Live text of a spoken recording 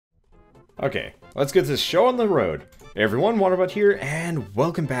Okay, let's get this show on the road. Hey everyone, Waterbot here, and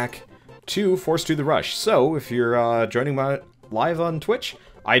welcome back to Force to the Rush. So, if you're joining my live on Twitch,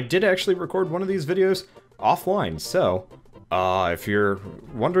 I did actually record one of these videos offline. So, if you're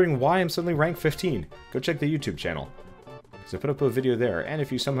wondering why I'm suddenly rank 15, go check the YouTube channel, because I put up a video there. And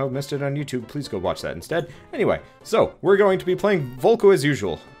if you somehow missed it on YouTube, please go watch that instead. Anyway, so we're going to be playing Volko as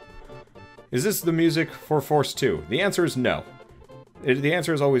usual. Is this the music for Force 2? The answer is no. The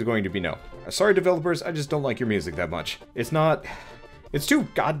answer is always going to be no. Sorry, developers, I just don't like your music that much. It's not... It's too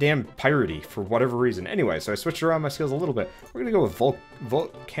goddamn piratey for whatever reason. Anyway, so I switched around my skills a little bit. We're gonna go with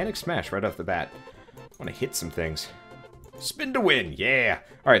Volcanic Smash right off the bat. I want to hit some things. Spin to win, yeah!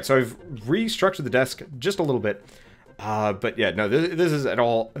 Alright, so I've restructured the desk just a little bit. But yeah, no, this is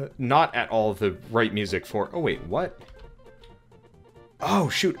not at all the right music for... Oh wait, what? Oh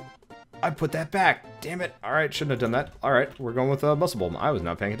shoot! I put that back! Damn it! Alright, shouldn't have done that. Alright, we're going with Muscle Bomb. I was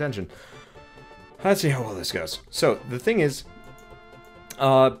not paying attention. Let's see how well this goes. So, the thing is,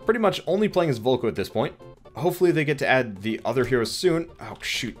 pretty much only playing as Volko at this point. Hopefully they get to add the other heroes soon. Oh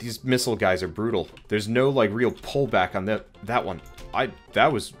shoot, these missile guys are brutal. There's no, like, real pullback on that one.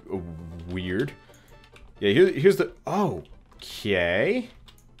 That was weird. Yeah, here's the... Oh, okay.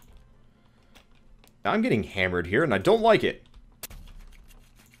 I'm getting hammered here, and I don't like it.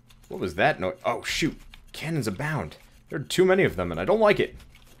 What was that noise? Oh, shoot. Cannons abound. There are too many of them, and I don't like it.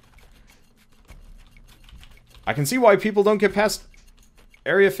 I can see why people don't get past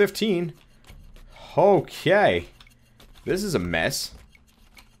Area 15. Okay. This is a mess.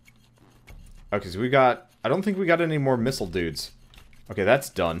 Okay, so we got... I don't think we got any more missile dudes. Okay,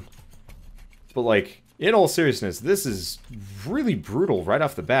 that's done. But, like, in all seriousness, this is really brutal right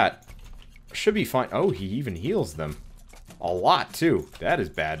off the bat. Should be fine. Oh, he even heals them. A lot, too. That is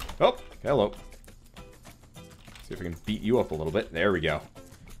bad. Oh, hello. See if I can beat you up a little bit. There we go.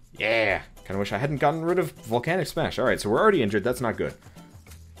 Yeah! Kinda wish I hadn't gotten rid of Volcanic Smash. Alright, so we're already injured. That's not good.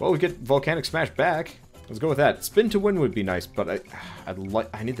 Well, we get Volcanic Smash back. Let's go with that. Spin to win would be nice, but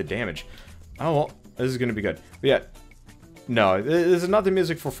I need the damage. Oh, well, this is gonna be good. But yeah. No, this is not the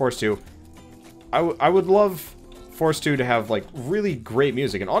music for Force 2. I would love Force 2 to have, like, really great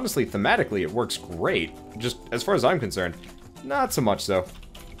music. And honestly, thematically, it works great. Just as far as I'm concerned. Not so much, so.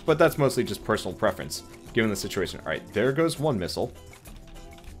 But that's mostly just personal preference, given the situation. Alright, there goes one missile.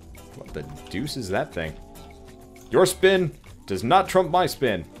 What the deuce is that thing? Your spin does not trump my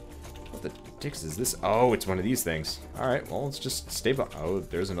spin. What the dicks is this? Oh, it's one of these things. Alright, well, let's just stay by. Oh,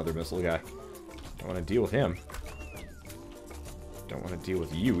 there's another missile guy. Don't want to deal with him. Don't want to deal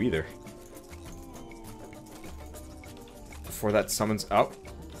with you either. Before that summons... Oh.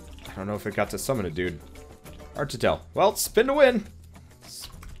 I don't know if it got to summon a dude. Hard to tell. Well, spin to win.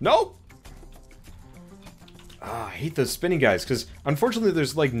 Nope. I hate those spinning guys, because unfortunately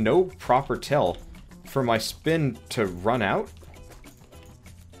there's, like, no proper tell for my spin to run out.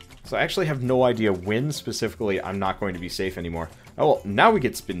 So I actually have no idea when, specifically, I'm not going to be safe anymore. Oh, well, now we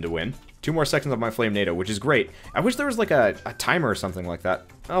get spin to win. 2 more seconds of my Flame NATO, which is great. I wish there was, like, a timer or something like that.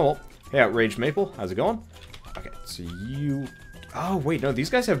 Oh, well. Hey, Outraged Maple, how's it going? Okay, so you... Oh, wait, no,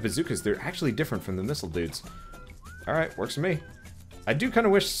 these guys have bazookas. They're actually different from the missile dudes. Alright, works for me. I do kind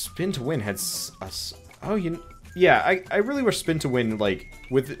of wish Spin to Win had... Oh, yeah, I really wish Spin to Win, like,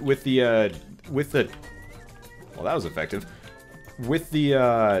 with the... Well, that was effective. With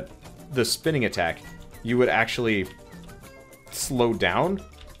the spinning attack, you would actually slow down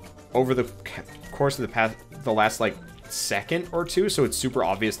over the course of the last, like, second or two, so it's super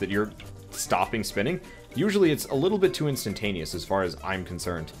obvious that you're stopping spinning. Usually it's a little bit too instantaneous as far as I'm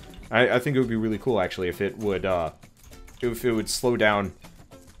concerned. I think it would be really cool, actually, if it would slow down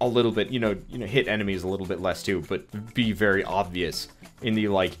a little bit, you know, hit enemies a little bit less too, but be very obvious in the,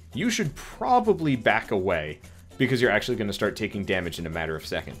 like, you should probably back away because you're actually going to start taking damage in a matter of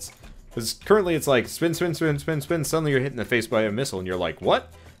seconds. Because currently it's like, spin, spin, spin, spin, spin, suddenly you're hit in the face by a missile and you're like,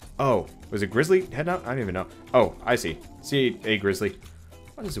 what? Oh, was it Grizzly head out? I don't even know. Oh, I see. See, a Grizzly.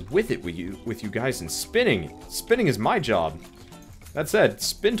 What is it with you guys and spinning? Spinning is my job. That said,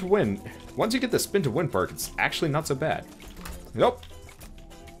 spin to win. Once you get the spin to win perk, it's actually not so bad. Nope.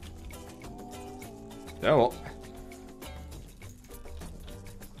 Oh well.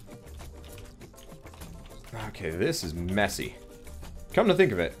 Okay, this is messy. Come to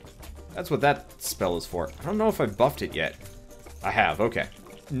think of it, that's what that spell is for. I don't know if I buffed it yet. I have, okay.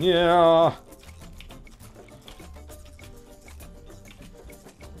 Yeah.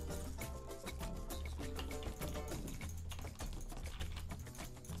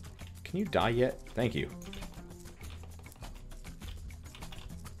 Can you die yet? Thank you.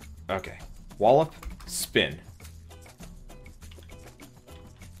 Okay. Wallop, spin.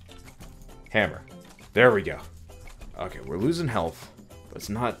 Hammer. There we go. Okay, we're losing health, but it's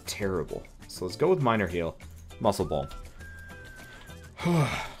not terrible. So let's go with minor heal. Muscle Balm.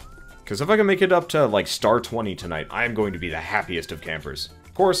 Because if I can make it up to, like, star 20 tonight, I am going to be the happiest of campers.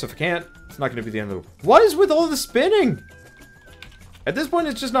 Of course, if I can't, it's not going to be the end of the world. What is with all the spinning? At this point,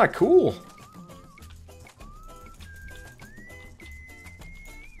 it's just not cool.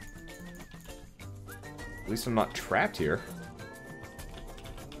 At least I'm not trapped here.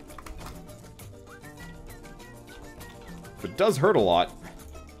 But it does hurt a lot.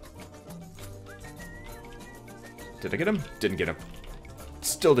 Did I get him? Didn't get him.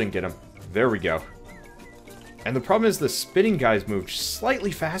 Still didn't get him. There we go. And the problem is the spinning guys moved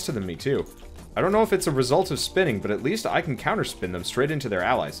slightly faster than me, too. I don't know if it's a result of spinning, but at least I can counterspin them straight into their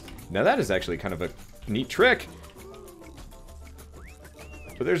allies. Now that is actually kind of a neat trick.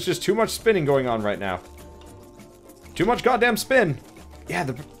 But there's just too much spinning going on right now. Too much goddamn spin!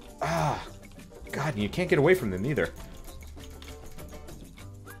 Yeah, God, you can't get away from them either.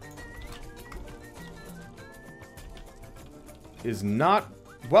 Is not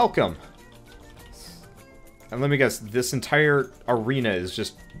welcome. And let me guess, this entire arena is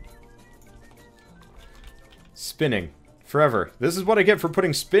just spinning forever. This is what I get for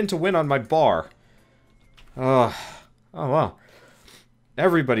putting spin to win on my bar. Oh well.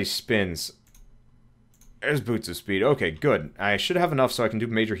 Everybody spins. There's Boots of Speed. Okay, good. I should have enough so I can do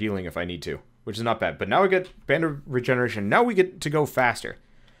major healing if I need to, which is not bad. But now I get Band of Regeneration. Now we get to go faster.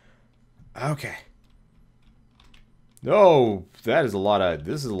 Okay. No, that is a lot of...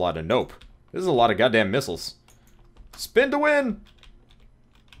 This is a lot of nope. This is a lot of goddamn missiles. Spin to win!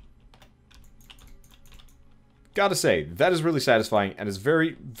 Gotta say, that is really satisfying, and is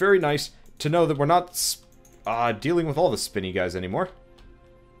very, very nice to know that we're not dealing with all the spinny guys anymore.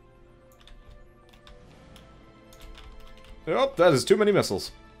 Oh, that is too many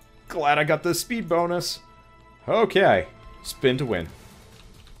missiles. Glad I got the speed bonus. Okay, spin to win.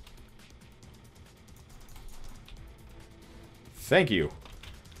 Thank you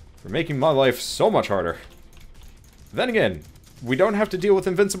for making my life so much harder. Then again, we don't have to deal with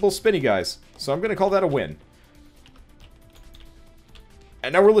invincible spinny guys, so I'm going to call that a win.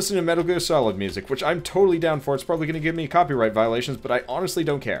 And now we're listening to Metal Gear Solid music, which I'm totally down for. It's probably going to give me copyright violations, but I honestly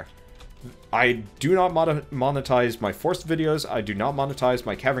don't care. I do not monetize my Forced videos, I do not monetize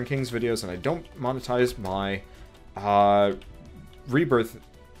my Cavern Kings videos, and I don't monetize my Rebirth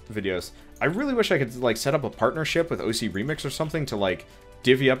videos. I really wish I could, like, set up a partnership with OC Remix or something to, like,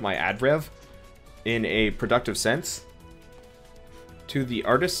 divvy up my ad rev in a productive sense to the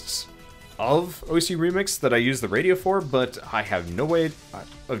artists of OC Remix that I use the radio for, but I have no way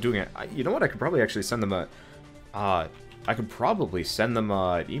of doing it. You know what? I could probably actually send them an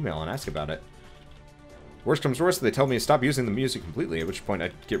email and ask about it. Worst comes worst, they tell me to stop using the music completely, at which point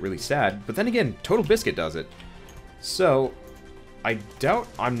I'd get really sad. But then again, Total Biscuit does it. So, I doubt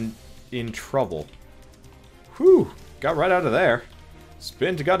I'm in trouble. Whew, got right out of there.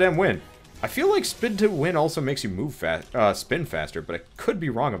 Spin to goddamn win. I feel like spin to win also makes you move spin faster, but I could be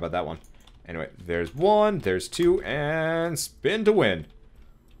wrong about that one. Anyway, there's one, there's two, and spin to win.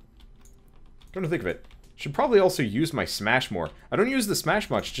 Come to think of it, should probably also use my smash more. I don't use the smash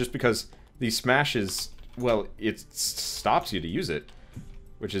much just because the smash is, well, it stops you to use it,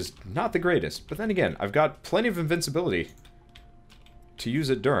 which is not the greatest. But then again, I've got plenty of invincibility to use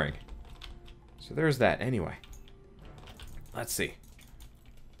it during. So there's that. Anyway, let's see.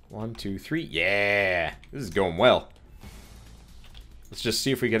 1, 2, 3. Yeah, this is going well. Let's just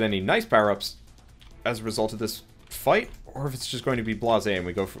see if we get any nice power-ups as a result of this fight, or if it's just going to be blasé and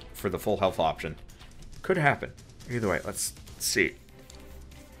we go for the full health option. Could happen. Either way, let's see.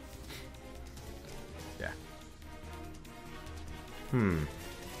 Yeah.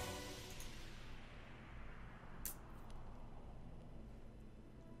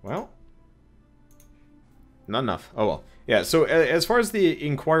 Well. Not enough. Oh well. Yeah, so as far as the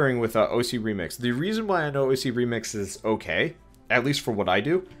inquiring with OC Remix, the reason why I know OC Remix is okay, at least for what I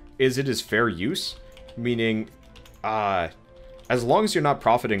do, is it is fair use. Meaning, as long as you're not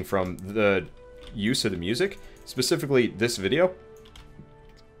profiting from the use of the music, specifically this video,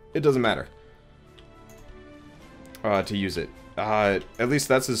 it doesn't matter to use it. At least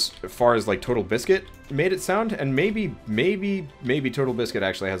that's as far as, like, Total Biscuit made it sound, and maybe Total Biscuit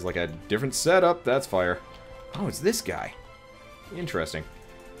actually has, like, a different setup. That's fire. Oh, it's this guy. Interesting.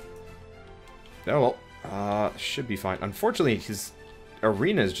 Oh, well, should be fine. Unfortunately, his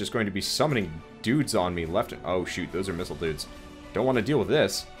arena is just going to be summoning dudes on me left and... Oh, shoot, those are missile dudes. Don't want to deal with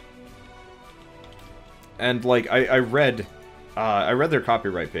this. And, like, I read their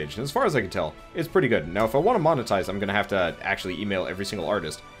copyright page, and as far as I can tell, it's pretty good. Now, if I want to monetize, I'm going to have to actually email every single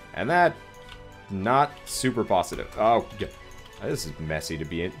artist, and that Not super positive. Oh, yeah. This is messy to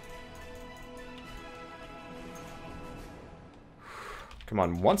be in. Come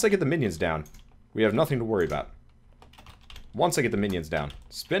on, once I get the minions down, we have nothing to worry about. Once I get the minions down.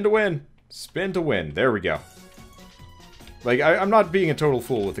 Spin to win! Spin to win. There we go. Like, I'm not being a total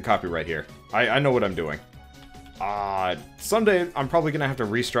fool with the copyright here. I know what I'm doing. Someday I'm probably gonna have to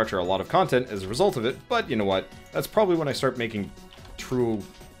restructure a lot of content as a result of it, but you know what? That's probably when I start making true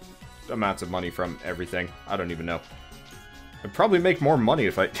amounts of money from everything. I don't even know. I'd probably make more money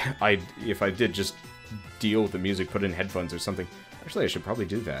if I did just deal with the music, put in headphones or something. Actually, I should probably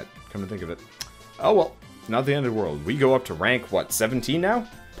do that, come to think of it. Oh well, not the end of the world. We go up to rank, what, 17 now?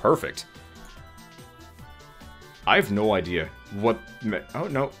 Perfect. I have no idea what... Oh,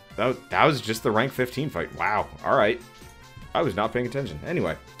 no. That was just the rank 15 fight. Wow. Alright. I was not paying attention.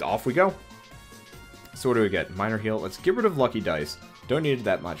 Anyway, off we go. So what do we get? Minor heal. Let's get rid of lucky dice. Don't need it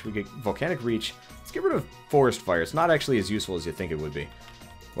that much. We get volcanic reach. Let's get rid of forest fire. It's not actually as useful as you think it would be.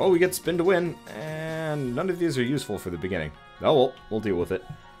 Well, we get spin to win, and none of these are useful for the beginning. Oh, well, we'll deal with it.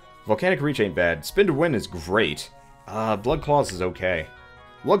 Volcanic reach ain't bad. Spin to win is great. Blood claws is okay.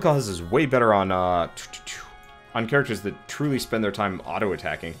 Blood claws is way better on characters that truly spend their time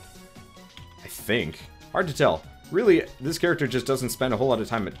auto-attacking. I think. Hard to tell. Really, this character just doesn't spend a whole lot of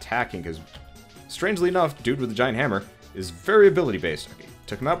time attacking, because, strangely enough, dude with the giant hammer is very ability-based. Okay,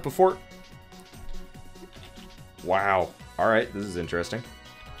 took him out before. Wow. Alright, this is interesting.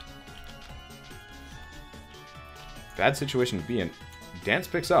 Bad situation to be in. Dance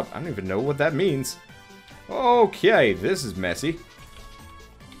picks up. I don't even know what that means. Okay, this is messy.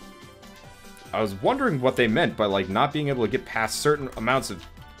 I was wondering what they meant by, like, not being able to get past certain amounts of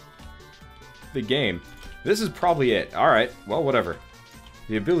the game. This is probably it. Alright, well, whatever.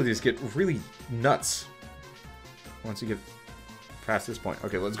 The abilities get really nuts once you get past this point.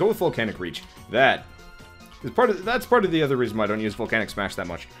 Okay, let's go with Volcanic Reach. That's part of the other reason why I don't use Volcanic Smash that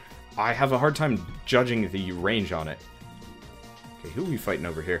much. I have a hard time judging the range on it. Okay, who are we fighting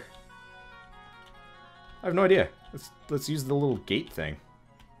over here? I have no idea. Let's use the little gate thing.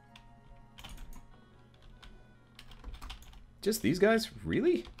 Just these guys?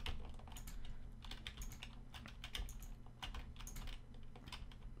 Really?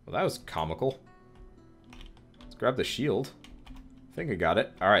 Well, that was comical. Let's grab the shield. I think I got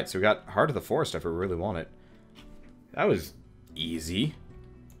it. Alright, so we got Heart of the Forest if we really want it. That was easy.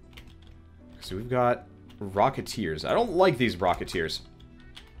 So we've got Rocketeers. I don't like these Rocketeers.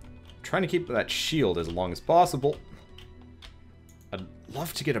 I'm trying to keep that shield as long as possible. I'd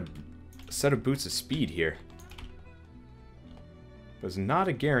love to get a set of boots of speed here. But it's not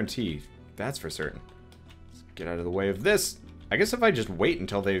a guarantee. That's for certain. Let's get out of the way of this. I guess if I just wait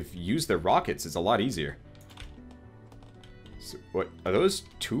until they've used their rockets, it's a lot easier. So, what, are those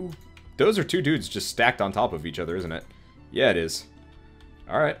two? Those are two dudes just stacked on top of each other, isn't it? Yeah, it is.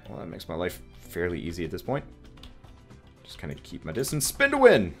 Alright, well that makes my life fairly easy at this point. Just kind of keep my distance. Spin to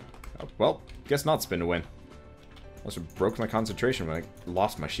win! Oh, well, guess not spin to win. Also broke my concentration when I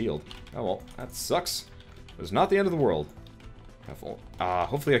lost my shield. Oh well, that sucks. But it's not the end of the world.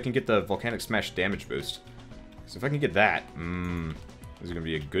 Hopefully I can get the Volcanic Smash damage boost. Because if I can get that, this is going to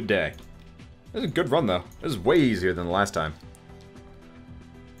be a good day. This is a good run, though. This is way easier than the last time.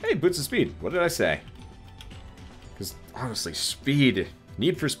 Hey, boots of speed. What did I say? Because, honestly, speed.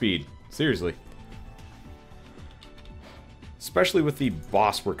 Need for speed. Seriously. Especially with the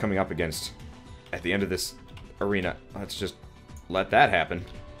boss we're coming up against at the end of this arena. Let's just let that happen.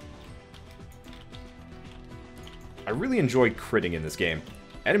 I really enjoy critting in this game.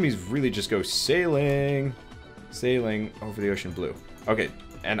 Enemies really just go sailing over the ocean blue. Okay,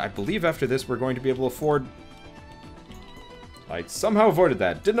 and I believe after this we're going to be able to afford... I somehow avoided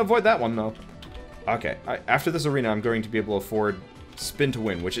that. Didn't avoid that one, though. Okay, after this arena I'm going to be able to afford Spin to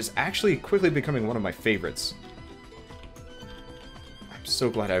Win, which is actually quickly becoming one of my favorites. I'm so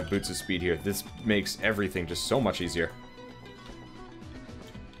glad I have Boots of Speed here. This makes everything just so much easier.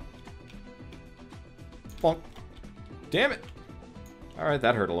 Bonk. Damn it! Alright,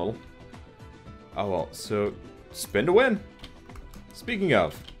 that hurt a little. Oh well, so spin to win. Speaking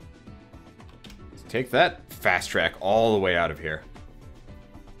of, let's take that fast track all the way out of here.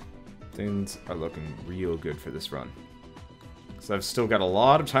 Things are looking real good for this run. So I've still got a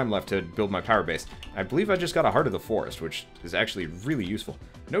lot of time left to build my power base. I believe I just got a Heart of the Forest, which is actually really useful.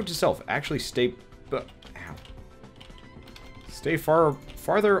 Note to self, actually stay... ow. Stay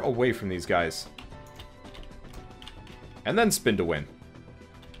farther away from these guys. And then spin to win.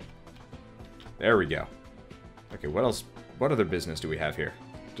 There we go. Okay, what else? What other business do we have here?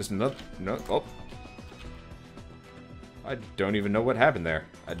 Just another... No, oh. I don't even know what happened there.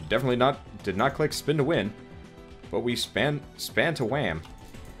 I definitely did not click spin to win, but we span to wham.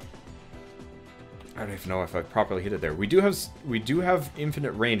 I don't even know if I properly hit it there. We do have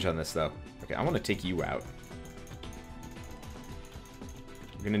infinite range on this though. Okay, I want to take you out.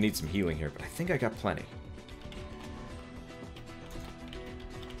 We're gonna need some healing here, but I think I got plenty.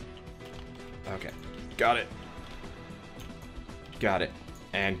 Okay, got it. Got it.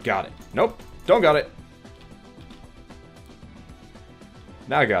 And got it. Nope, don't got it.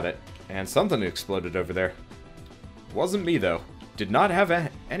 Now I got it. And something exploded over there. Wasn't me, though. Did not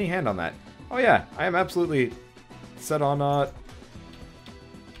have any hand on that. Oh yeah, I am absolutely set on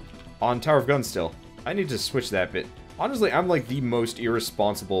Tower of Gun still. I need to switch that bit. Honestly, I'm like the most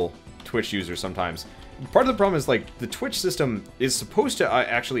irresponsible Twitch user sometimes. Part of the problem is, like, the Twitch system is supposed to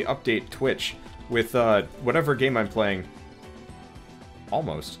actually update Twitch with whatever game I'm playing.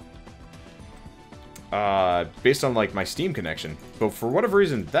 Almost. Based on, like, my Steam connection. But for whatever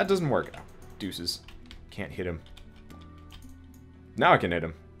reason, that doesn't work. Oh, deuces. Can't hit him. Now I can hit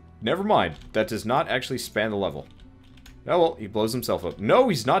him. Never mind. That does not actually span the level. Oh, well, he blows himself up. No,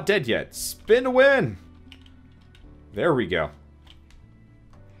 he's not dead yet. Spin to win! There we go.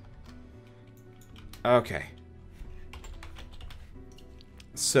 Okay.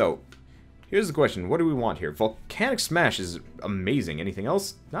 So, here's the question. What do we want here? Volcanic Smash is amazing. Anything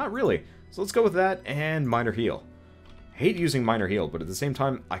else? Not really. So let's go with that and Minor Heal. Hate using Minor Heal, but at the same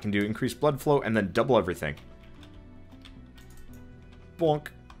time, I can do increased blood flow and then double everything. Bonk.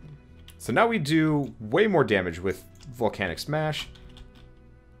 So now we do way more damage with Volcanic Smash.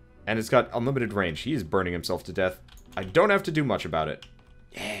 And it's got unlimited range. He is burning himself to death. I don't have to do much about it.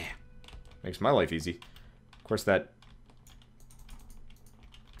 Yeah. Makes my life easy. Of course, that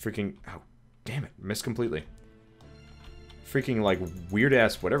freaking... Oh, damn it. Missed completely. Freaking, like,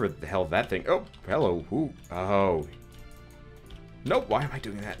 weird-ass whatever the hell that thing... Oh, hello. Ooh. Oh. Nope, why am I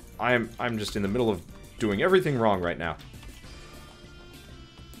doing that? I'm just in the middle of doing everything wrong right now.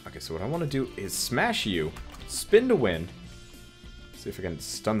 Okay, so what I want to do is smash you, spin to win. See if I can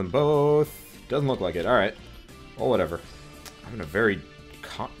stun them both. Doesn't look like it. Alright. Well, whatever. I'm in a very...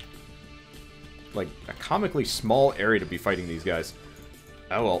 like, a comically small area to be fighting these guys.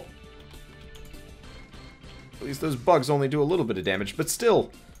 Oh, well. At least those bugs only do a little bit of damage, but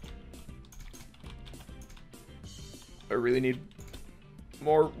still. I really need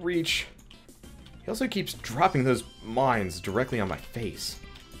more reach. He also keeps dropping those mines directly on my face.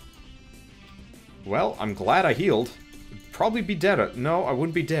 Well, I'm glad I healed. I'd probably be dead. No, I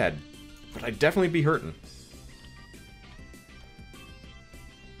wouldn't be dead. But I'd definitely be hurting.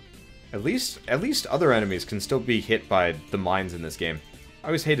 At least other enemies can still be hit by the mines in this game. I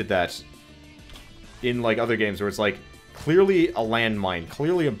always hated that in, like, other games where it's like, clearly a landmine,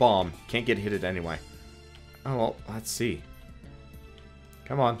 clearly a bomb, can't get hit anyway. Oh, well, let's see.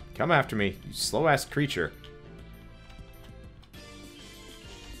 Come on, come after me, you slow-ass creature.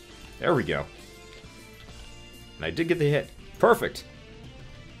 There we go. And I did get the hit. Perfect!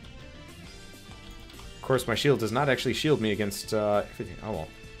 Of course, my shield does not actually shield me against everything. Oh, well.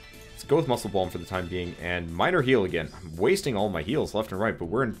 Let's go with Muscle Balm for the time being, and Minor Heal again. I'm wasting all my heals left and right, but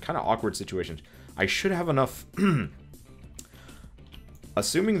we're in kind of awkward situations. I should have enough...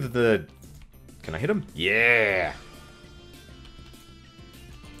 Assuming that the... Can I hit him? Yeah!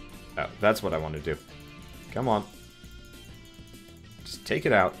 Oh, that's what I want to do. Come on. Just take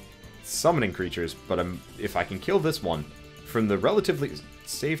it out. Summoning creatures, but if I can kill this one from the relatively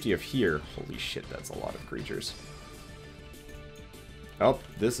safety of here... Holy shit, that's a lot of creatures. Oh,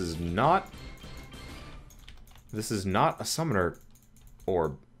 this is not a summoner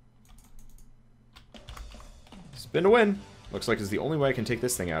orb. Spin to win. Looks like it's the only way I can take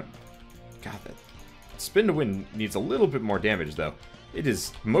this thing out. God, that spin to win needs a little bit more damage, though. It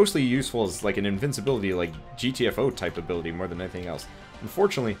is mostly useful as like an invincibility, like GTFO type ability more than anything else.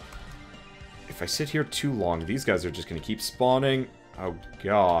 Unfortunately, if I sit here too long, these guys are just going to keep spawning. Oh,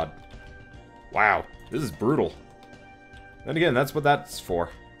 God. Wow, this is brutal. Then again, that's what that's for.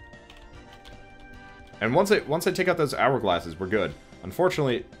 And once I take out those hourglasses, we're good.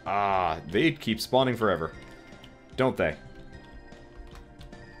 Unfortunately, they keep spawning forever. Don't they?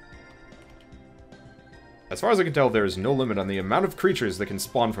 As far as I can tell, there is no limit on the amount of creatures that can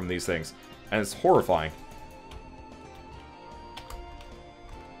spawn from these things. And it's horrifying.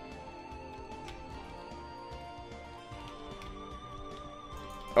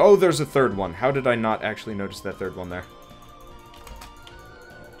 Oh, there's a third one. How did I not actually notice that third one there?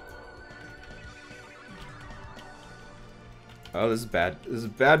 Oh, this is bad. This is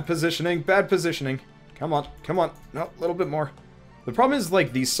bad positioning. Bad positioning. Come on. Come on. No, a little bit more. The problem is,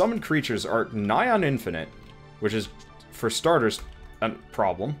 like, these summoned creatures are nigh on infinite, which is for starters, a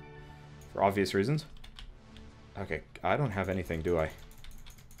problem. For obvious reasons. Okay, I don't have anything, do I?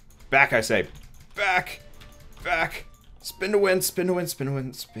 Back, I say. Back! Back! Spin to win, spin to win, spin to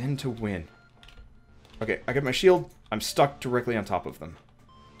win, spin to win. Okay, I got my shield. I'm stuck directly on top of them.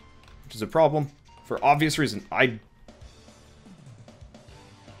 Which is a problem. For obvious reason.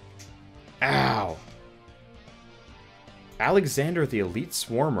 Ow! Alexander the Elite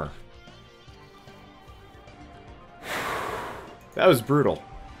Swarmer. That was brutal.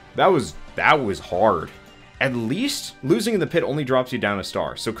 That was hard. At least, losing in the pit only drops you down a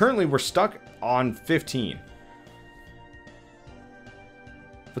star. So currently, we're stuck on 15.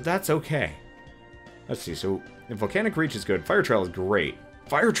 But that's okay. Let's see, so if Volcanic Reach is good, Fire Trail is great.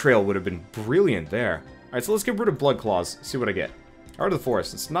 Fire Trail would have been brilliant there. Alright, so let's get rid of Blood Claws, see what I get. Heart of the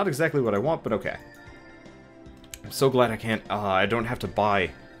Forest, it's not exactly what I want, but okay. I'm so glad I don't have to buy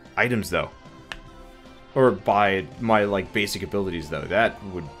items, though. Or buy my, like, basic abilities, though. That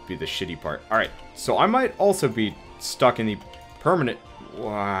would be the shitty part. Alright, so I might also be stuck in the permanent...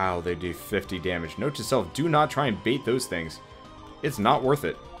 Wow, they do 50 damage. Note to self, do not try and bait those things. It's not worth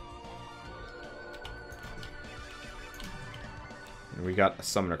it. And we got a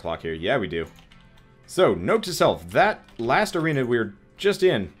summoner clock here. Yeah, we do. So, note to self, that last arena we were just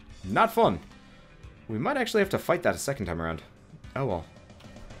in, not fun. We might actually have to fight that a second time around. Oh well.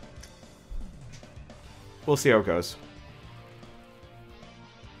 We'll see how it goes.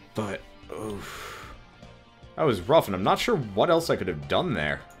 But, oof. That was rough, and I'm not sure what else I could have done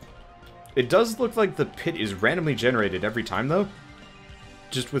there. It does look like the pit is randomly generated every time, though.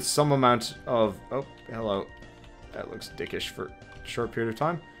 Just with some amount of... Oh, hello. That looks dickish for a short period of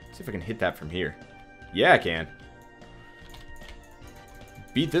time. Let's see if I can hit that from here. Yeah, I can.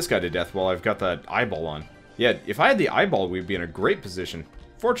 Beat this guy to death while I've got that eyeball on. Yeah, if I had the eyeball, we'd be in a great position.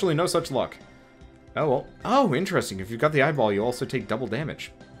 Fortunately, no such luck. Oh, well. Oh, interesting. If you've got the eyeball, you also take double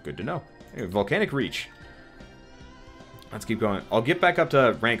damage. Good to know. Anyway, Volcanic Reach. Let's keep going. I'll get back up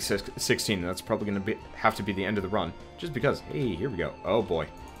to rank 16. And that's probably going to have to be the end of the run. Just because. Hey, here we go. Oh, boy.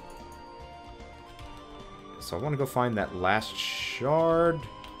 So I want to go find that last shard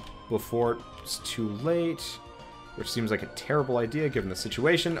before it's too late. Which seems like a terrible idea given the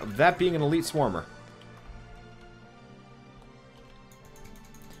situation of that being an elite swarmer.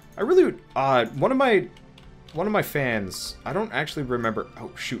 I really would, one of my fans, I don't actually remember,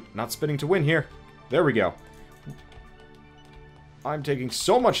 oh shoot, not spinning to win here. There we go. I'm taking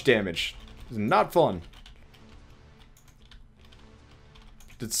so much damage. It's not fun.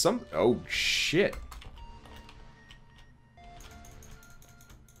 Did some, oh shit.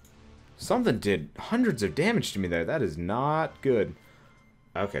 Something did hundreds of damage to me there. That is not good.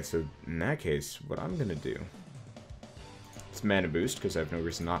 Okay, so in that case, what I'm gonna do... It's mana boost, because I have no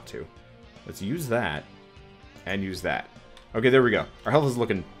reason not to. Let's use that, and use that. Okay, there we go. Our health is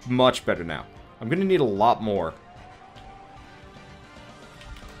looking much better now. I'm gonna need a lot more.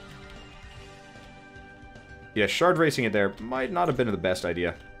 Yeah, shard racing it there might not have been the best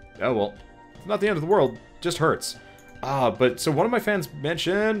idea. Oh well. It's not the end of the world, just hurts. But so one of my fans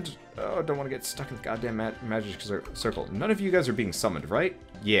mentioned... Oh, don't want to get stuck in the goddamn magic circle. None of you guys are being summoned, right?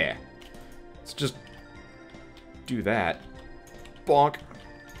 Yeah. Let's just do that. Bonk.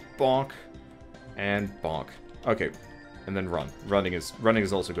 Bonk. And bonk. Okay. And then run. Running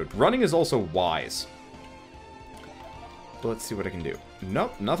is also good. Running is also wise. But let's see what I can do.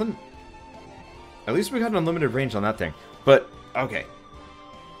 Nope, nothing. At least we got an unlimited range on that thing. But, okay.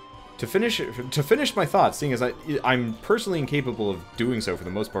 To finish my thoughts, seeing as I'm personally incapable of doing so for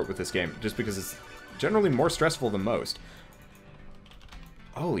the most part with this game, just because it's generally more stressful than most.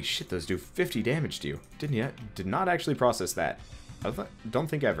 Holy shit, those do 50 damage to you. Did not actually process that. I don't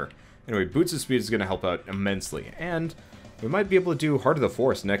think ever. Anyway, Boots of Speed is going to help out immensely, and we might be able to do Heart of the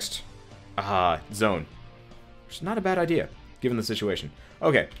Forest next zone. Which is not a bad idea, given the situation.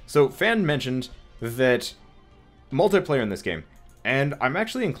 Okay, so Fan mentioned that multiplayer in this game. And I'm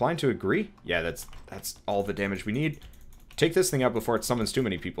actually inclined to agree. Yeah, that's all the damage we need. Take this thing out before it summons too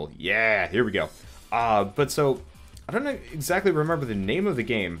many people. Yeah, here we go. But so, I don't exactly remember the name of the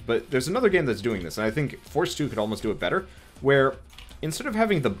game, but there's another game that's doing this, and I think Force 2 could almost do it better, where instead of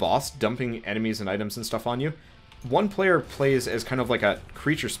having the boss dumping enemies and items and stuff on you, one player plays as kind of like a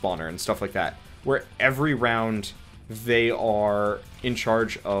creature spawner and stuff like that, where every round they are in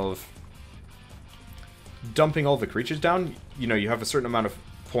charge of dumping all the creatures down. You know, you have a certain amount of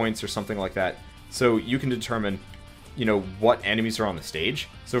points or something like that, so you can determine, you know, what enemies are on the stage.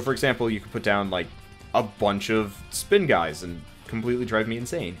 So, for example, you could put down, like, a bunch of spin guys and completely drive me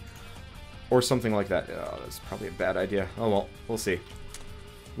insane. Or something like that. Oh, that's probably a bad idea. Oh, well, we'll see.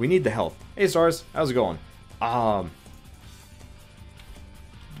 We need the health. Hey, Stars, how's it going?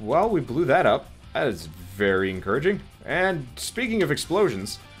 well, we blew that up. That is very encouraging. And speaking of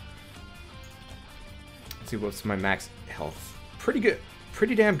explosions, let's see what's my max health. Pretty good.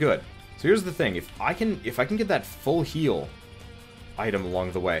 Pretty damn good. So here's the thing. If I can get that full heal item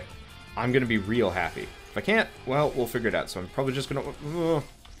along the way, I'm going to be real happy. If I can't, well, we'll figure it out. So I'm probably just going to...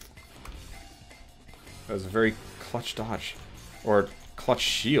 That was a very clutch dodge. Or clutch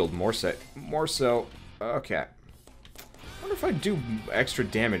shield, more so. Okay. I wonder if I do extra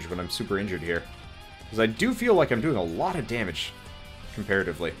damage when I'm super injured here. Because I do feel like I'm doing a lot of damage,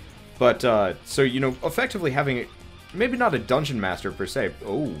 comparatively. But, so, you know, effectively having, maybe not a Dungeon Master per se.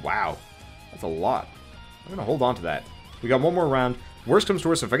 Oh, wow. That's a lot. I'm going to hold on to that. We got one more round. Worst comes to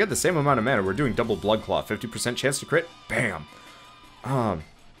worst, if I get the same amount of mana, we're doing double Blood Claw. 50% chance to crit. Bam.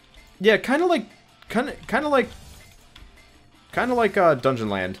 Yeah, kind of like Dungeon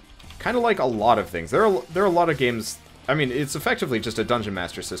Land. Kind of like a lot of things. There are a lot of games. I mean, it's effectively just a Dungeon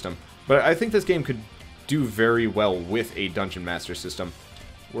Master system, but I think this game could do very well with a Dungeon Master system.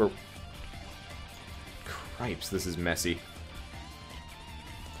 Where, cripes, this is messy.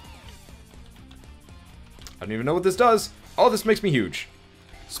 I don't even know what this does. Oh, this makes me huge.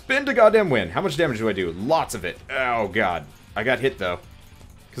 Spin to goddamn win. How much damage do I do? Lots of it. Oh god, I got hit though,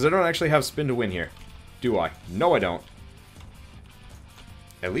 because I don't actually have spin to win here. Do I? No, I don't.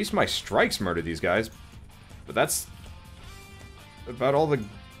 At least my strikes murder these guys. But that's about all the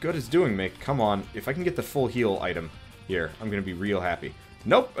good it's doing me. Come on. If I can get the full heal item here, I'm going to be real happy.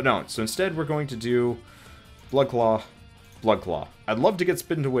 Nope, I don't. So instead, we're going to do Blood Claw, Blood Claw. I'd love to get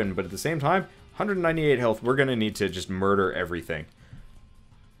Spin to win, but at the same time, 198 health, we're going to need to just murder everything.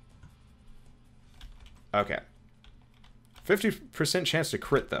 Okay. 50% chance to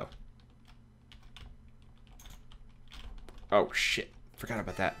crit, though. Oh, shit. Forgot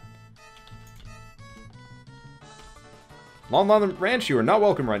about that. Lon Lon Ranch, you are not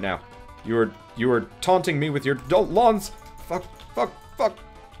welcome right now. You are taunting me with your lawns. Fuck, fuck, fuck.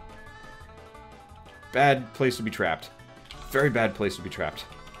 Bad place to be trapped. Very bad place to be trapped.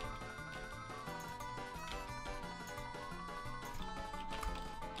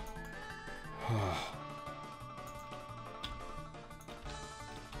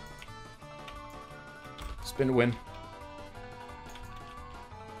 Spin to win.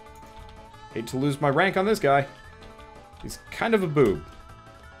 Hate to lose my rank on this guy. He's kind of a boob.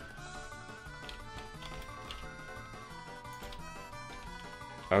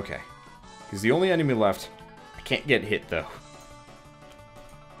 Okay. He's the only enemy left. I can't get hit, though.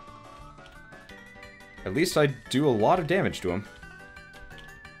 At least I do a lot of damage to him.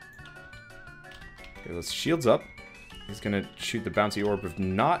 Okay, let's shields up. He's gonna shoot the bouncy orb of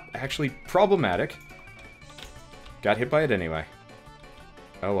not actually problematic. Got hit by it anyway.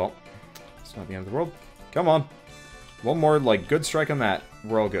 Oh well. It's not the end of the world. Come on. One more, like, good strike on that.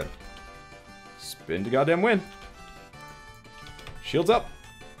 We're all good. Spin to goddamn win. Shields up.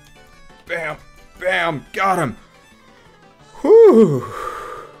 Bam. Bam. Got him. Whew.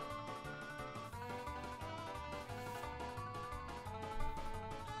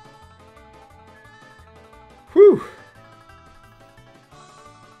 Whew.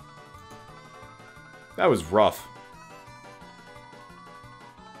 That was rough.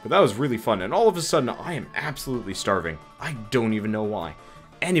 But that was really fun, and all of a sudden, I am absolutely starving. I don't even know why.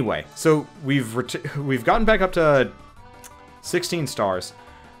 Anyway, so we've gotten back up to 16 stars.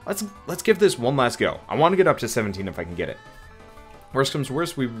 Let's give this one last go. I want to get up to 17 if I can get it. Worst comes to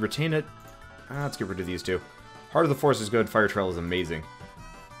worst, we retain it. Let's get rid of these two. Heart of the Force is good. Fire Trail is amazing.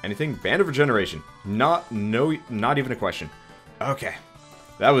 Anything? Band of Regeneration. Not even a question. Okay,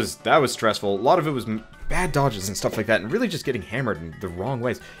 that was stressful. A lot of it was bad dodges and stuff like that, and really just getting hammered in the wrong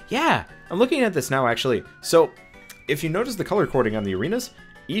ways. Yeah, I'm looking at this now, actually. So, if you notice the color coding on the arenas,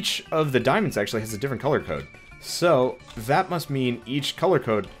 each of the diamonds actually has a different color code. So, that must mean each color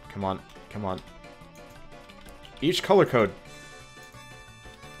code... Come on, come on. Each color code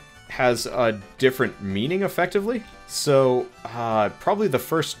has a different meaning, effectively. So, probably the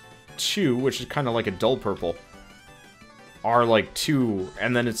first two, which is kind of like a dull purple, are like 2,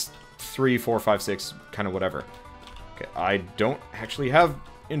 and then it's 3, 4, 5, 6, kind of whatever. Okay, I don't actually have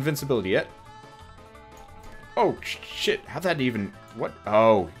invincibility yet. Oh, shit. How'd that even... What?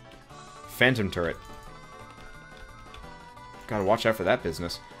 Oh. Phantom turret. Gotta watch out for that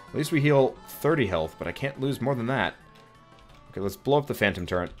business. At least we heal 30 health, but I can't lose more than that. Okay, let's blow up the phantom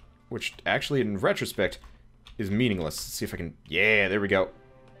turret, which actually, in retrospect, is meaningless. Let's see if I can... Yeah, there we go.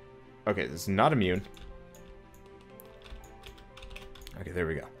 Okay, this is not immune. Okay, there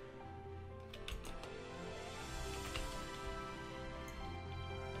we go.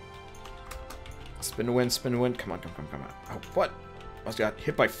 Spin to win, spin to win. Come on, come on, come on. Oh, what? Must have got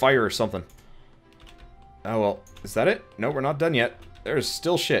hit by fire or something. Oh, well. Is that it? No, we're not done yet. There's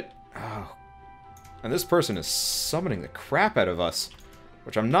still shit. Oh. And this person is summoning the crap out of us,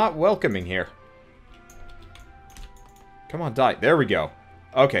 which I'm not welcoming here. Come on, die. There we go.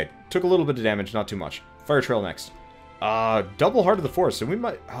 Okay. Took a little bit of damage, not too much. Fire trail next. Double Heart of the Forest. So we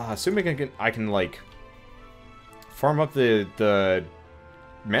might... assuming I can, like... farm up the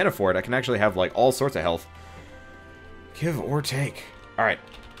mana for it, I can actually have, like, all sorts of health. Give or take. Alright.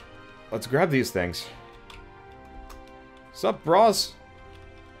 Let's grab these things. Sup, bras?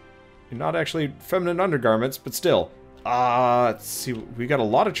 You're not actually feminine undergarments, but still. Let's see. We got a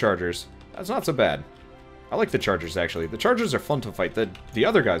lot of chargers. That's not so bad. I like the chargers, actually. The chargers are fun to fight. The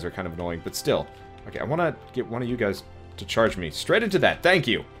other guys are kind of annoying, but still. Okay, I want to get one of you guys to charge me. Straight into that. Thank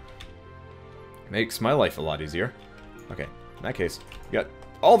you. Makes my life a lot easier. Okay, in that case, we got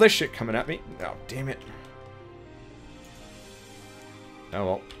all this shit coming at me. Oh, damn it. Oh,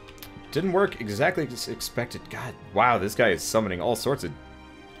 well. Didn't work exactly as expected. God, wow, this guy is summoning all sorts of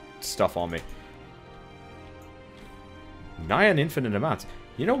stuff on me. Nigh on infinite amounts.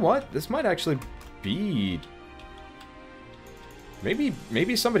 You know what? This might actually be...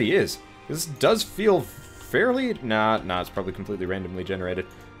 Maybe somebody is. This does feel fairly... Nah, it's probably completely randomly generated.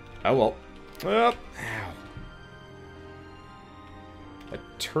 Oh, well. Ow. That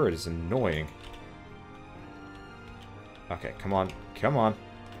turret is annoying. Okay, come on. Come on.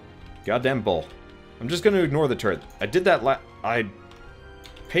 Goddamn bull. I'm just going to ignore the turret. I did that I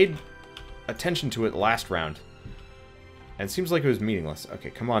paid attention to it last round. And it seems like it was meaningless. Okay,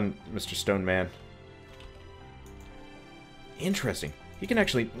 come on, Mr. Stone Man. Interesting. He can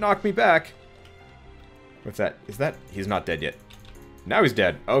actually knock me back. What's that? Is that... He's not dead yet. Now he's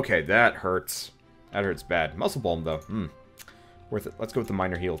dead. Okay, that hurts. That hurts bad. Muscle Balm, though. Worth it. Let's go with the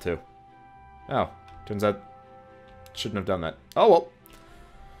minor heal, too. Oh. Turns out... Shouldn't have done that. Oh, well.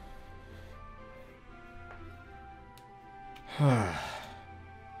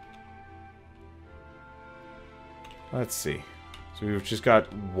 Let's see. So we've just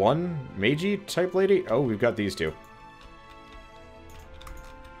got one Meiji type lady. Oh, we've got these two.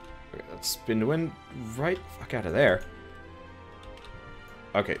 Okay, let's spin to win right fuck out of there.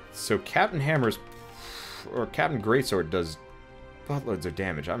 Okay, so Captain Hammer's or Captain Greatsword does buttloads of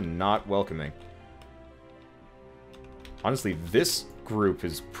damage. I'm not welcoming. Honestly, this group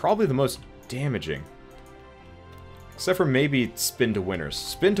is probably the most damaging. Except for maybe Spin to Winners.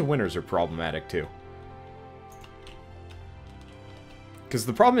 Spin to Winners are problematic, too. Because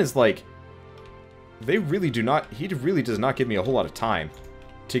the problem is, like, they really do not... He really does not give me a whole lot of time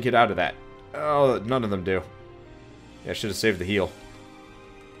to get out of that. Oh, none of them do. Yeah, I should have saved the heal.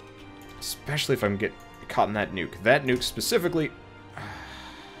 Especially if I'm get caught in that nuke. That nuke specifically...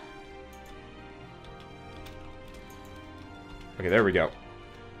 Okay, there we go.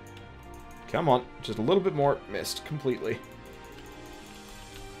 Come on, just a little bit more. Missed completely.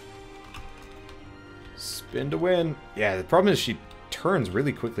 Spin to win. Yeah, the problem is she turns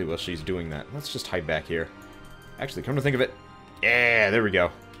really quickly while she's doing that. Let's just hide back here. Actually, come to think of it. Yeah, there we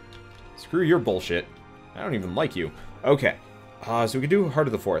go. Screw your bullshit. I don't even like you. Okay. So we can do Heart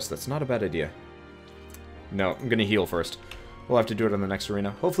of the Forest. That's not a bad idea. No, I'm going to heal first. We'll have to do it on the next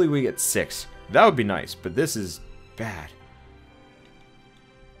arena. Hopefully we get 6. That would be nice, but this is bad.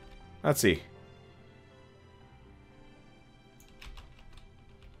 Let's see.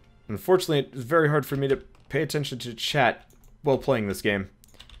 Unfortunately, it's very hard for me to pay attention to chat while playing this game.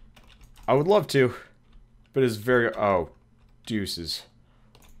 I would love to, but it's very... Oh, deuces.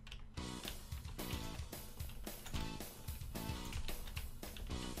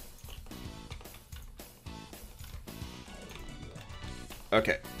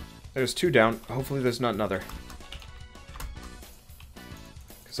 Okay. There's 2 down. Hopefully there's not another.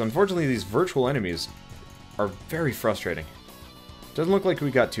 Because unfortunately these virtual enemies are very frustrating. Doesn't look like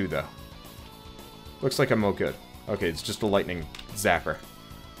we got 2 though. Looks like I'm all good. Okay, it's just a lightning zapper.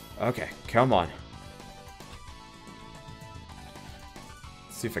 Okay, come on.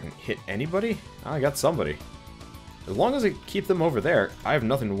 Let's see if I can hit anybody. Oh, I got somebody. As long as I keep them over there, I have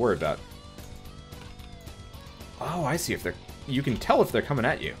nothing to worry about. Oh, I see. If they're... You can tell if they're coming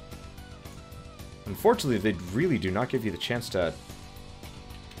at you. Unfortunately, they really do not give you the chance to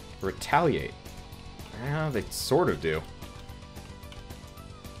retaliate. Yeah, they sort of do.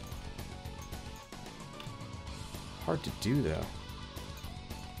 Hard to do, though.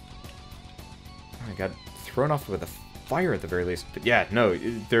 I got thrown off with a fire at the very least. But yeah, no,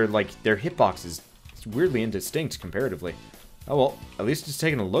 they're like, their hitbox is weirdly indistinct comparatively. Oh well, at least it's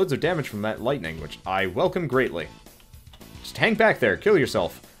taken loads of damage from that lightning, which I welcome greatly. Just hang back there, kill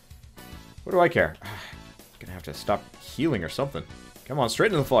yourself. What do I care? Gonna have to stop healing or something. Come on, straight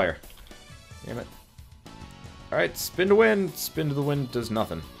into the fire. Damn it. Alright, spin to win. Spin to the wind does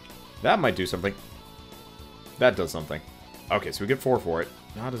nothing. That might do something. That does something. Okay, so we get 4 for it.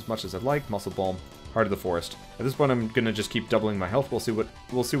 Not as much as I'd like. Muscle Balm. Heart of the Forest. At this point, I'm gonna just keep doubling my health. We'll see what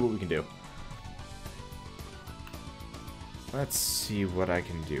we can do. Let's see what I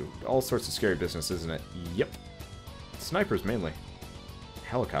can do. All sorts of scary business, isn't it? Yep. Snipers, mainly.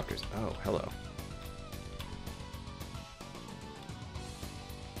 Helicopters. Oh, hello.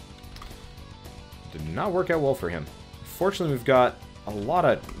 Did not work out well for him. Fortunately, we've got a lot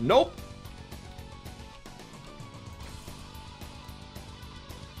of... Nope!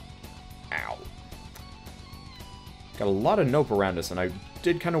 Ow. Got a lot of nope around us, and I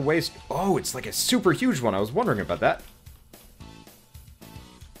did kind of waste... Oh, it's like a super huge one. I was wondering about that.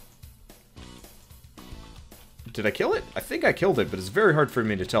 Did I kill it? I think I killed it, but it's very hard for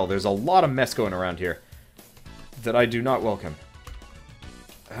me to tell. There's a lot of mess going around here that I do not welcome.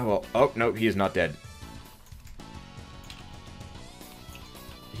 Oh, well. Oh, no, he is not dead.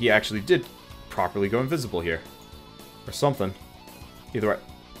 He actually did properly go invisible here. Or something. Either way.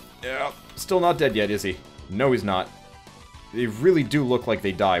 Yeah, still not dead yet, is he? No, he's not. They really do look like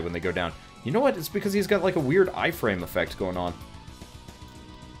they die when they go down. You know what? It's because he's got like a weird iframe effect going on.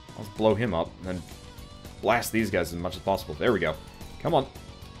 Let's blow him up, and then blast these guys as much as possible. There we go. Come on.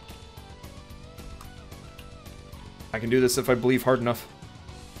 I can do this if I believe hard enough.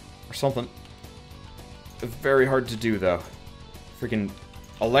 Or something. It's very hard to do, though. Freaking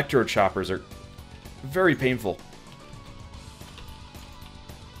electro choppers are very painful.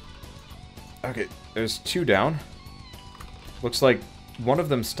 Okay, there's 2 down. Looks like one of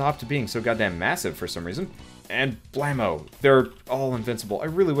them stopped being so goddamn massive for some reason. And blammo. They're all invincible. I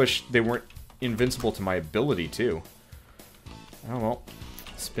really wish they weren't invincible to my ability, too. Oh, well.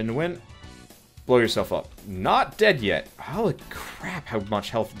 Spin to win. Blow yourself up. Not dead yet. Holy crap, how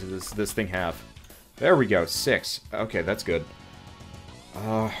much health does this thing have? There we go, 6. Okay, that's good.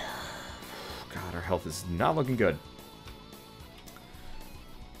 God, our health is not looking good.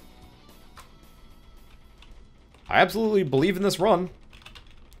 I absolutely believe in this run.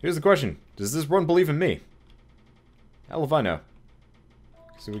 Here's the question. Does this run believe in me? Hell if I know.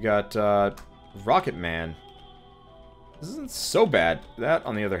 So we got, Rocket Man. This isn't so bad. That,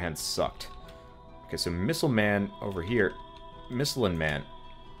 on the other hand, sucked. Okay, so Missile Man over here. Missilin Man.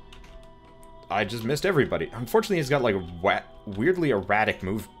 I just missed everybody. Unfortunately, he's got, like, a weirdly erratic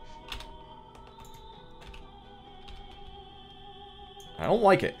move. I don't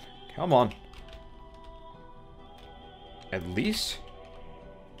like it. Come on. At least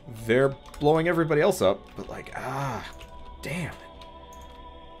they're blowing everybody else up. But, like, damn.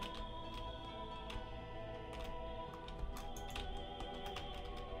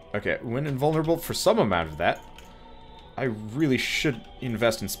 Okay, when invulnerable for some amount of that. I really should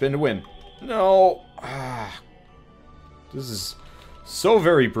invest in spin to win. No! This is so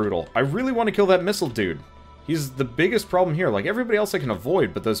very brutal. I really want to kill that missile dude. He's the biggest problem here. Like, everybody else I can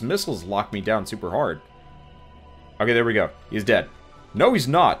avoid, but those missiles lock me down super hard. Okay, there we go. He's dead. No, he's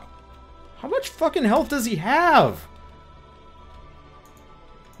not. How much fucking health does he have?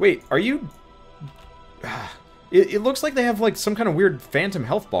 Wait, are you... It looks like they have, like, some kind of weird phantom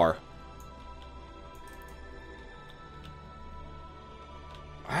health bar.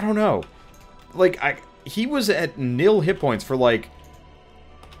 I don't know. Like, he was at 0 hit points for, like,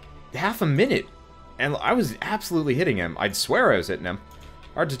 half a minute. And I was absolutely hitting him. I'd swear I was hitting him.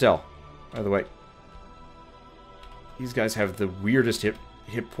 Hard to tell, by the way. These guys have the weirdest hit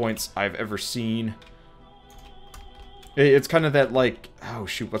points I've ever seen. It's kind of that, like... Oh,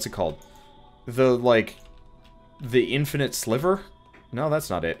 shoot, what's it called? The, like... The infinite sliver? No, that's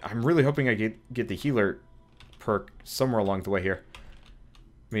not it. I'm really hoping I get the healer perk somewhere along the way here.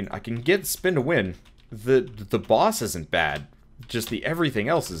 I mean, I can get spin to win. The boss isn't bad. Just the everything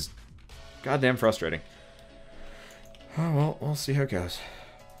else is goddamn frustrating. Oh, well, we'll see how it goes.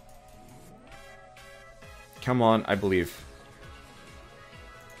 Come on, I believe.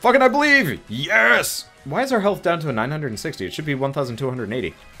 Fucking I believe! Yes! Why is our health down to a 960? It should be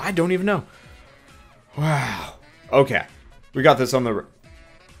 1,280. I don't even know. Wow. Okay. We got this under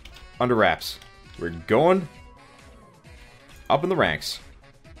wraps. We're going up in the ranks.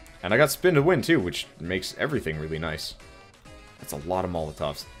 And I got spin to win too, which makes everything really nice. That's a lot of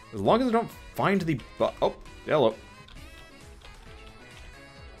Molotovs. As long as I don't find the... Oh, hello.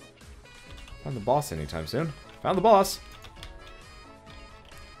 Find the boss anytime soon. Found the boss.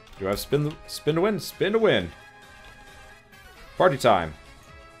 Do I have spin to win? Spin to win. Party time.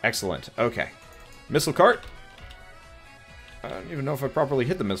 Excellent. Okay. Missile cart. I don't even know if I properly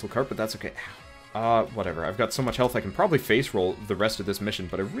hit the missile cart, but that's okay. Ow. Whatever. I've got so much health I can probably face roll the rest of this mission,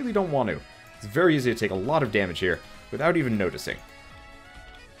 but I really don't want to. It's very easy to take a lot of damage here without even noticing.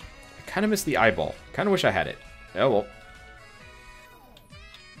 I kind of missed the eyeball. Kind of wish I had it. Oh well.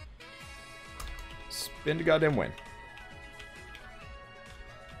 Spin to goddamn win.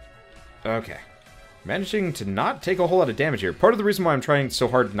 Okay. Managing to not take a whole lot of damage here. Part of the reason why I'm trying so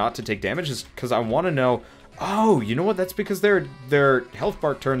hard not to take damage is because I want to know... Oh, you know what? That's because their health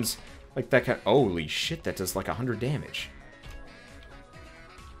bar turns like that kind... Holy shit, that does like 100 damage.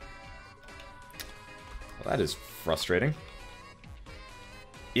 Well, that is frustrating.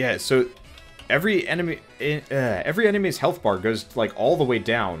 Yeah, so every enemy's health bar goes like all the way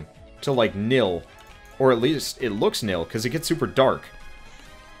down to like nil, or at least it looks nil because it gets super dark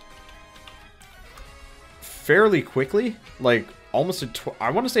fairly quickly, like almost I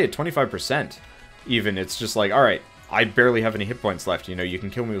want to say at 25% even. It's just like, all right, I barely have any hit points left, you know, you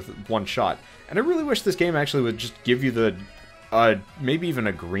can kill me with one shot. And I really wish this game actually would just give you the maybe even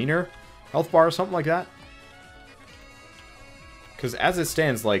a greener health bar or something like that. Because as it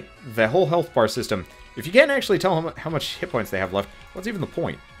stands, like, the whole health bar system, if you can't actually tell how much hit points they have left, what's even the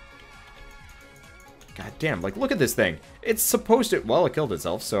point? God damn, like, look at this thing. It's supposed to... Well, it killed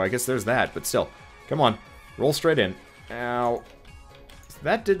itself, so I guess there's that, but still. Come on. Roll straight in. Ow.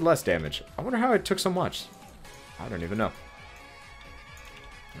 That did less damage. I wonder how it took so much. I don't even know.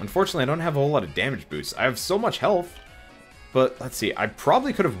 Unfortunately, I don't have a whole lot of damage boosts. I have so much health, but let's see. I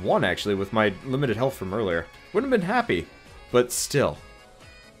probably could have won, actually, with my limited health from earlier. Wouldn't have been happy. But still.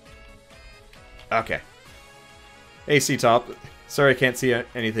 Okay. Hey, C-Top. Sorry I can't see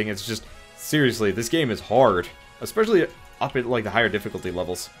anything. It's just, seriously, this game is hard. Especially up at, like, the higher difficulty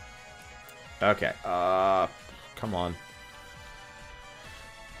levels. Okay. Come on.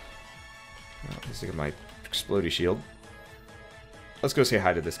 Let's look at my explodey shield. Let's go say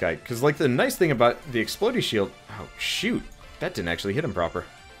hi to this guy. Because, like, the nice thing about the explodey shield... Oh, shoot. That didn't actually hit him proper.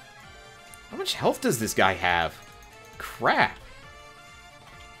 How much health does this guy have? Crap.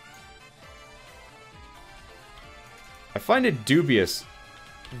 I find it dubious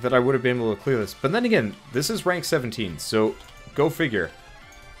that I would have been able to clear this. But then again, this is rank 17, so go figure.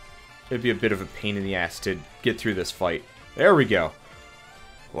 It'd be a bit of a pain in the ass to get through this fight. There we go.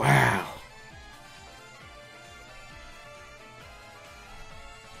 Wow.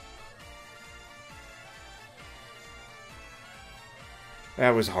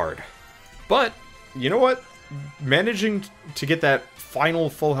 That was hard. But, you know what? Managing to get that final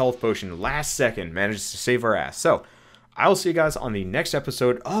full health potion last second manages to save our ass. So, I'll see you guys on the next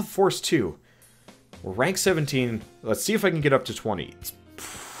episode of Force 2. We're rank 17. Let's see if I can get up to 20.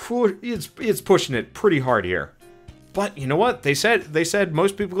 It's pushing it pretty hard here. But, you know what? They said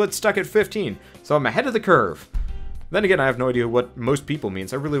most people get stuck at 15. So I'm ahead of the curve. Then again, I have no idea what most people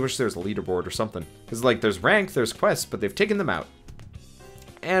means. I really wish there was a leaderboard or something. Because, like, there's rank, there's quests, but they've taken them out.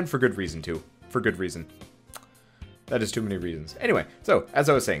 And for good reason, too. For good reason. That is too many reasons. Anyway, so, as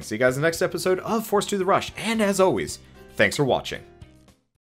I was saying, see you guys in the next episode of Force 2 The Rush. And as always, thanks for watching.